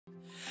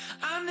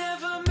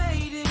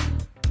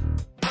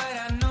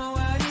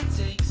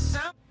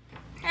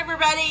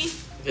everybody.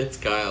 It's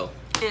Kyle.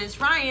 And it's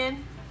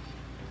Ryan.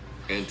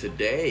 And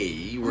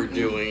today we're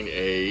doing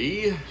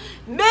a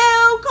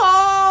mail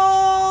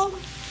call.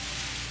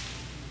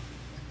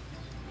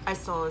 I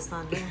stole his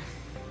thunder.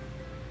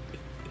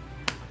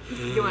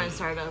 You want to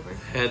start over?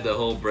 Had the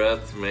whole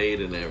breath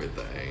made and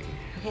everything.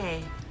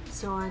 Okay,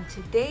 so on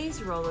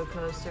today's roller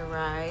coaster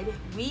ride,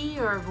 we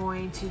are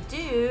going to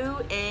do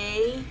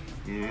a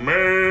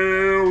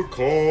mail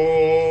call.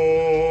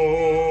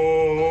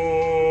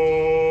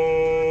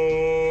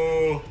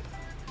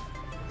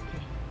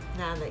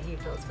 Now that he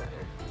feels better.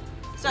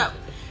 So,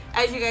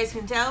 as you guys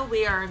can tell,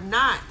 we are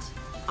not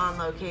on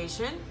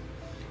location.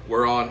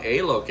 We're on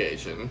a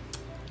location.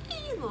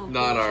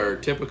 Not our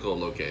typical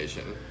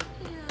location.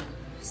 Yeah.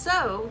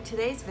 So,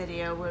 today's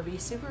video will be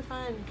super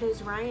fun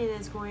because Ryan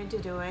is going to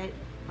do it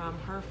from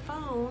her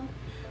phone,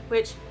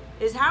 which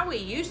is how we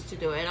used to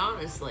do it,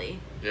 honestly.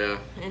 Yeah.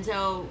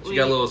 Until she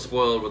got a little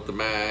spoiled with the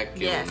Mac.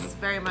 Yes,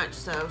 very much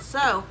so.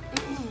 So,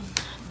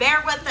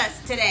 bear with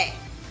us today.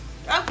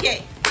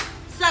 Okay,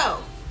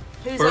 so,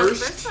 who's our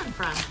first one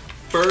from?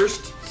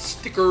 First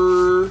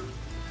sticker.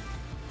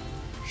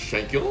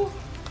 Shankle?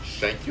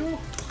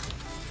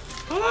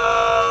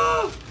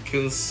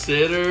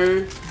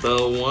 Consider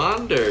the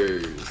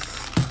Wonders.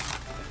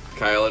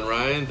 Kyle and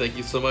Ryan, thank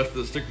you so much for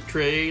the sticker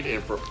trade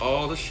and for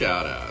all the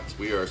shout outs.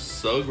 We are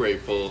so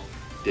grateful,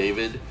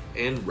 David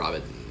and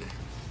Robin,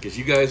 because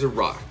you guys are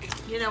rock.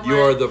 You know what? You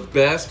are the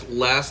best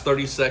last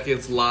 30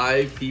 seconds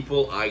live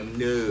people I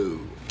know.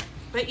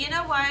 But you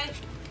know what?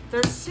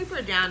 They're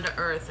super down to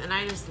earth, and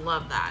I just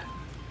love that.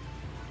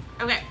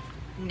 Okay,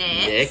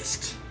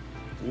 next.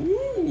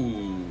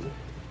 Ooh.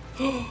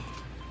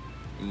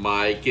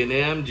 Mike and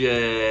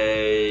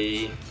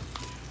MJ.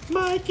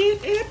 Mike and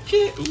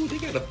MJ. Ooh, they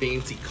got a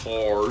fancy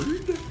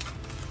card.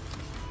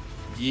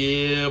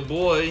 Yeah,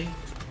 boy.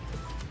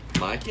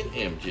 Mike and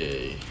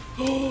MJ.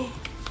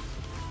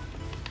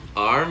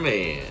 Our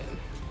man.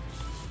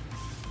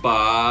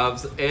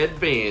 Bob's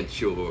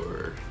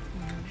Adventure.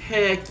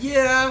 Heck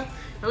yeah.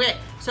 Okay,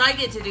 so I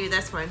get to do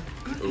this one.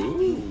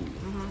 Ooh.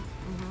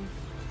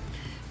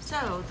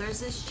 So there's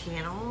this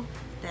channel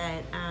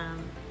that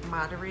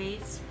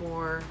moderates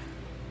for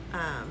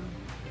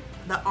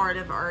the art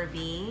of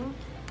RVing,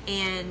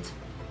 and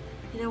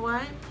you know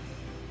what?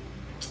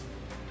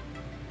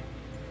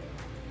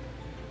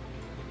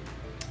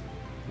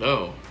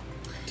 No.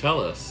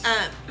 Tell us.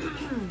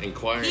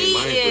 Inquiring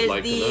minds would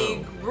like to know. He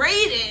is the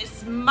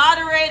greatest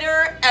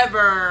moderator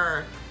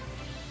ever.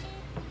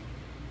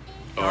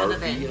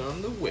 RV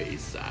on the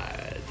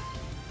wayside.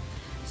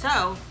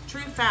 So,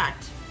 true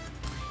fact.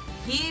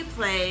 He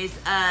plays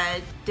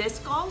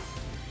disc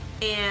golf,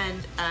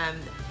 and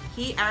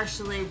he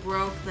actually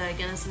broke the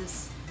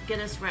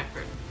Guinness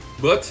record.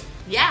 What?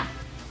 Yeah.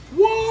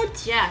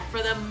 What? Yeah,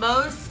 for the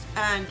most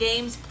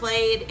games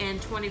played in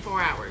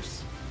 24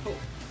 hours. Oh.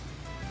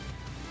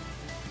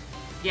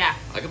 Yeah.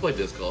 I can play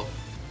disc golf.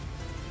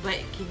 But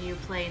can you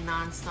play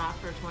non-stop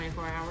for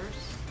 24 hours?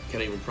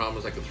 Can't even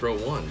promise I can throw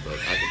one, but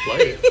I can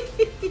play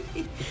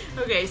it.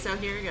 Okay, so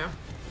here we go.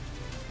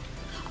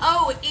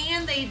 Oh,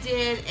 and they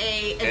did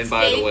a and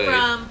by the escape way,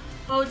 from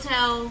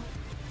Hotel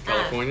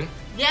California.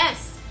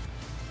 Yes,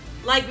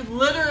 like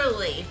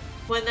literally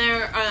when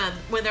their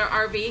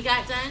RV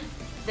got done,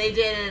 they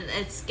did an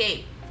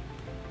escape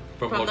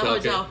from the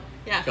hotel.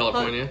 Yeah,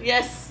 California.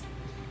 Yes,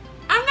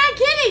 I'm not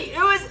kidding.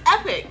 It was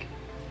epic.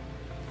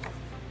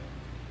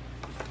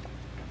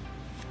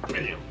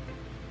 Damn.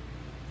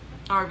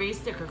 RV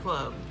Sticker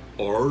Club.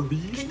 RV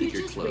Can Sticker you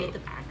just Club. read the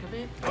back of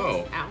it?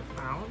 Oh. Out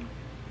loud.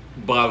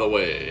 By the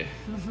way,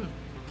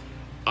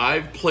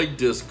 I've played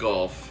disc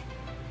golf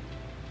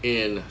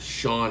in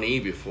Shawnee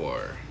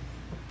before.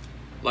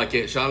 Like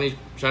at Shawnee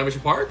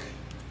Mission Park?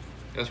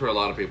 That's where a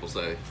lot of people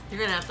say. You're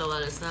going to have to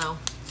let us know.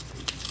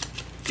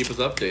 Keep us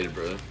updated,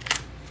 brother.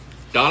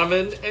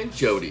 Donovan and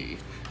Jody.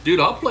 Dude,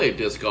 I'll play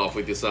disc golf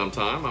with you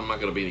sometime. I'm not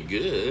going to be any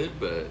good,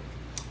 but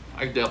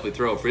I can definitely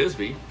throw a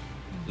frisbee.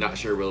 Not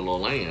sure where it'll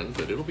land,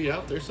 but it'll be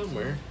out there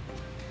somewhere.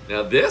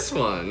 Now this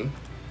one's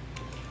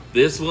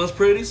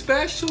pretty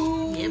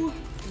special. Yep.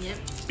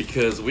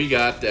 Because we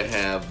got to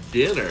have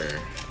dinner.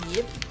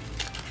 Yep.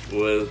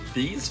 With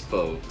these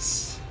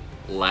folks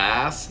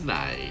last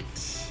night.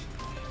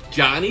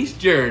 Johnny's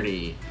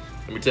Journey.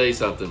 Let me tell you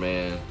something,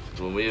 man.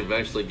 When we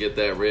eventually get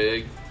that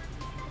rig,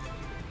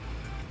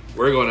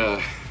 we're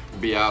gonna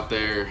be out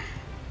there.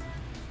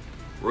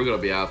 We're gonna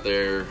be out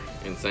there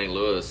in St.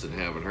 Louis and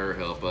having her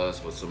help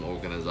us with some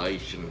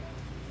organization.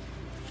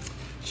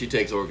 She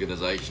takes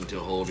organization to a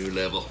whole new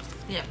level.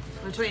 Yep.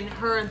 Between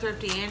her and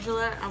Thrifty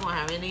Angela, I won't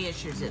have any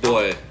issues at all.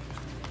 Boy.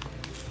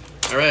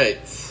 All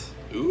right.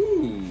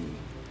 Ooh.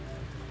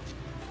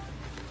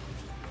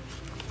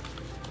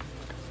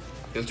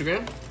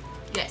 Instagram?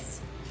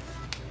 Yes.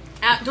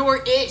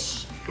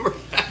 Outdoor-ish.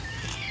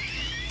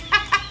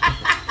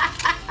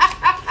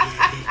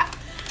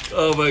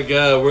 Oh my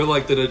God, we're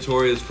like the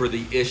notorious for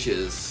the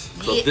ishes.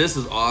 So Yeah. this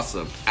is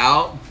awesome.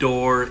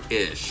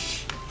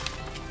 Outdoor-ish.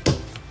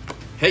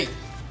 Hey,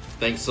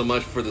 thanks so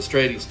much for the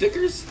trading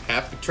stickers.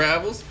 Happy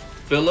travels,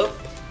 Philip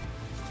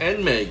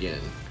and Megan.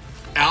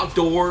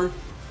 Outdoor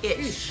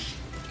Ish.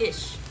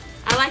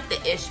 I like the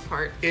ish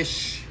part.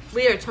 ish.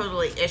 We are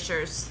totally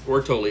ishers.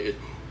 We're totally.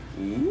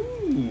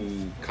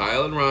 Ooh,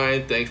 Kyle and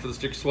Ryan, thanks for the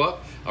sticker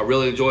swap. I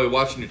really enjoy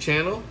watching your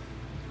channel.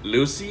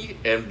 Lucy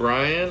and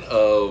Brian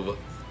of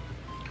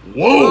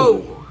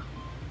Whoa!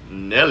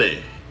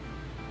 Nelly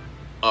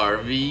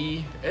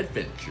RV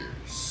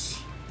Adventures.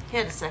 He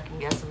had to second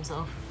guess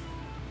himself.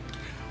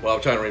 Well,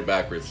 I'm trying to read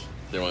backwards.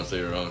 Didn't want to say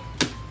it wrong.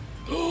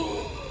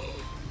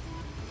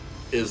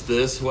 Is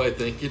this who I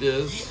think it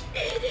is?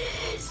 It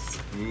is.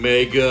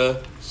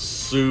 Mega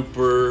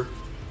super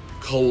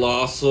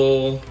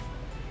colossal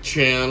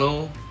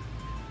channel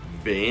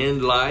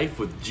Van Life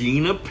with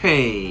Gina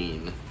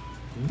Payne.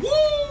 Woo!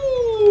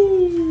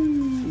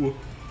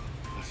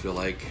 I feel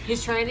like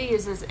He's trying to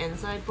use his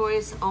inside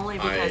voice only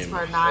I because am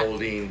we're not.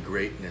 holding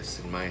greatness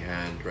in my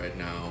hand right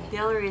now. The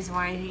only reason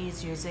why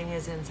he's using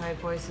his inside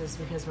voice is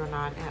because we're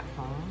not at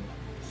home.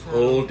 So.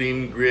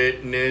 Holding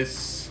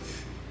greatness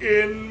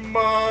in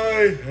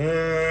my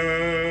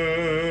hand.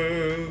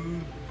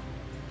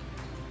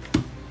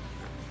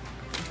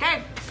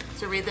 Okay,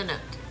 so read the note.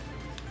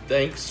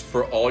 Thanks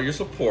for all your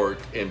support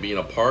and being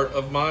a part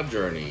of my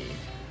journey.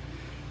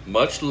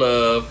 Much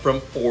love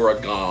from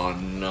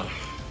Oregon.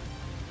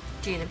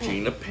 Gina Payne.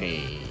 Gina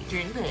Payne.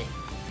 Gina Payne.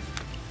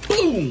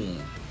 Boom!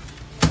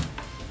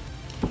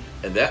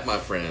 And that, my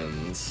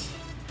friends,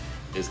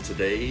 is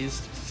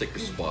today's sticker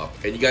swap.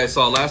 And you guys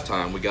saw last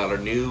time we got our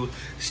new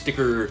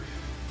sticker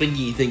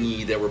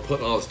thingy that we're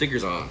putting all the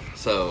stickers on.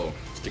 So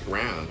stick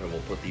around and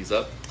we'll put these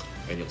up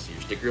and you'll see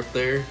your sticker up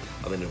there.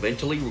 And then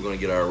eventually we're gonna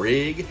get our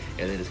rig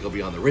and then it's gonna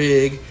be on the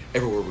rig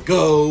everywhere we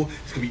go.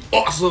 It's gonna be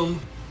awesome.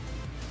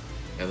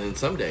 And then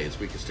some days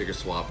we can sticker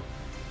swap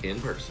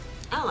in person.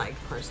 I like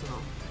personal.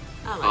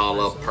 I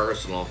love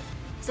personal.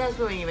 So that's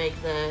when you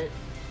make the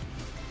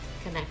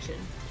connection.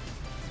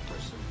 It's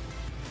personal.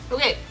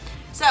 Okay,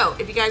 so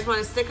if you guys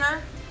want a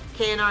sticker,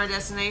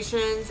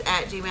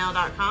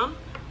 knrdestinations@gmail.com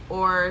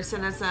or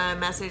send us a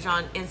message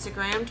on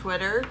Instagram,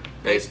 Twitter,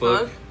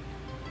 Facebook.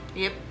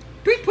 Yep.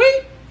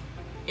 Tweet.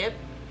 Yep.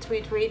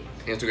 Tweet.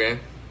 Instagram.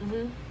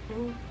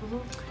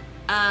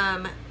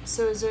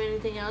 So is there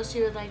anything else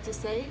you would like to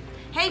say?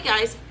 Hey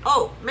guys,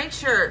 make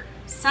sure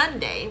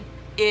Sunday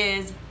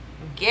is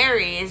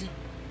Gary's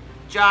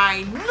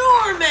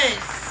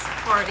ginormous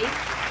party.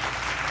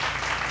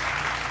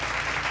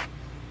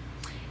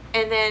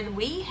 And then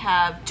we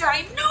have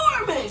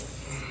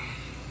ginormous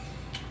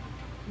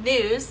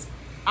news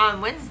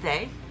on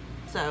Wednesday.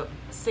 So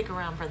stick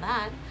around for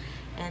that.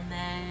 And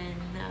then,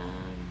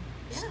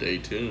 Stay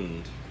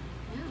tuned.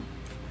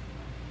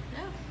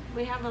 Yeah,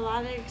 we have a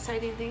lot of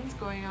exciting things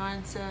going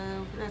on. So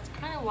that's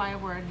kind of why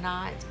we're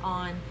not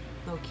on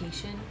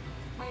location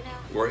right now.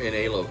 We're in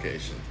a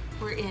location.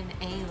 We're in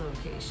a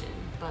location,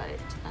 but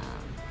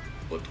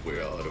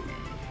where are we?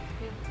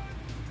 yeah.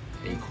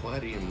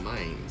 Inquiring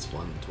minds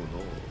want to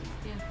know.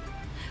 Yeah.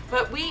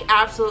 But we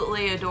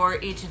absolutely adore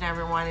each and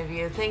every one of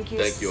you. Thank you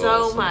all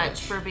so so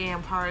much for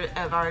being part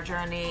of our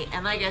journey.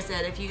 And like I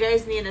said, if you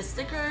guys need a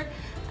sticker,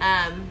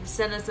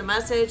 send us a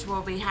message.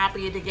 We'll be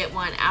happy to get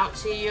one out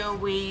to you.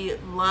 We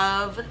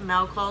love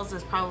mail calls.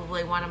 It's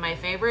probably one of my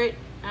favorite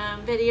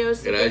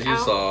videos to And get as you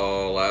out.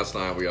 saw last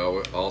night, we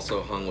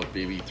also hung with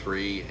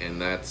BB3, and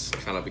that's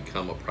kind of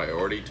become a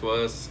priority to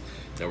us.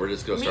 Now we're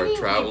just going to start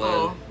Meeting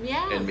traveling people.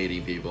 Yeah. and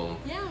meeting people.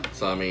 Yeah.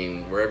 So, I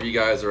mean, wherever you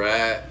guys are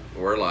at,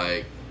 we're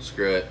like,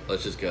 screw it,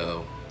 let's just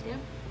go. Yeah.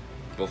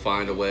 We'll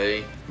find a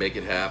way, make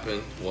it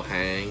happen, we'll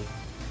hang.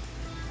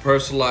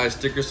 Personalized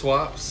sticker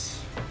swaps,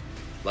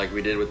 like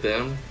we did with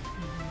them,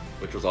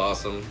 which was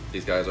awesome.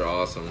 These guys are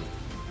awesome.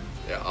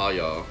 Yeah, all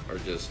y'all are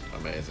just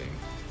amazing.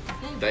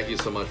 Okay. Thank you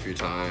so much for your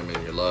time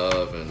and your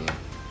love and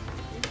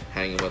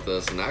hanging with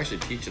us and actually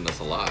teaching us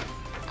a lot.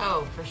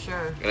 Oh, for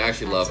sure. And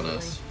actually loving us.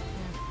 Absolutely.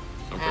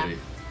 I'm Yeah. pretty.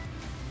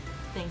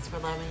 Thanks for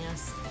loving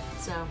us.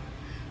 So,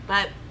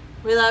 but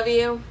we love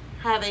you.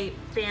 Have a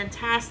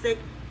fantastic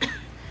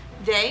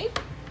day.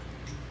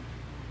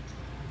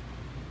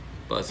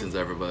 Blessings,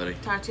 everybody.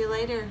 Talk to you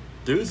later.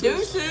 Deuces.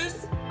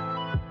 Deuces.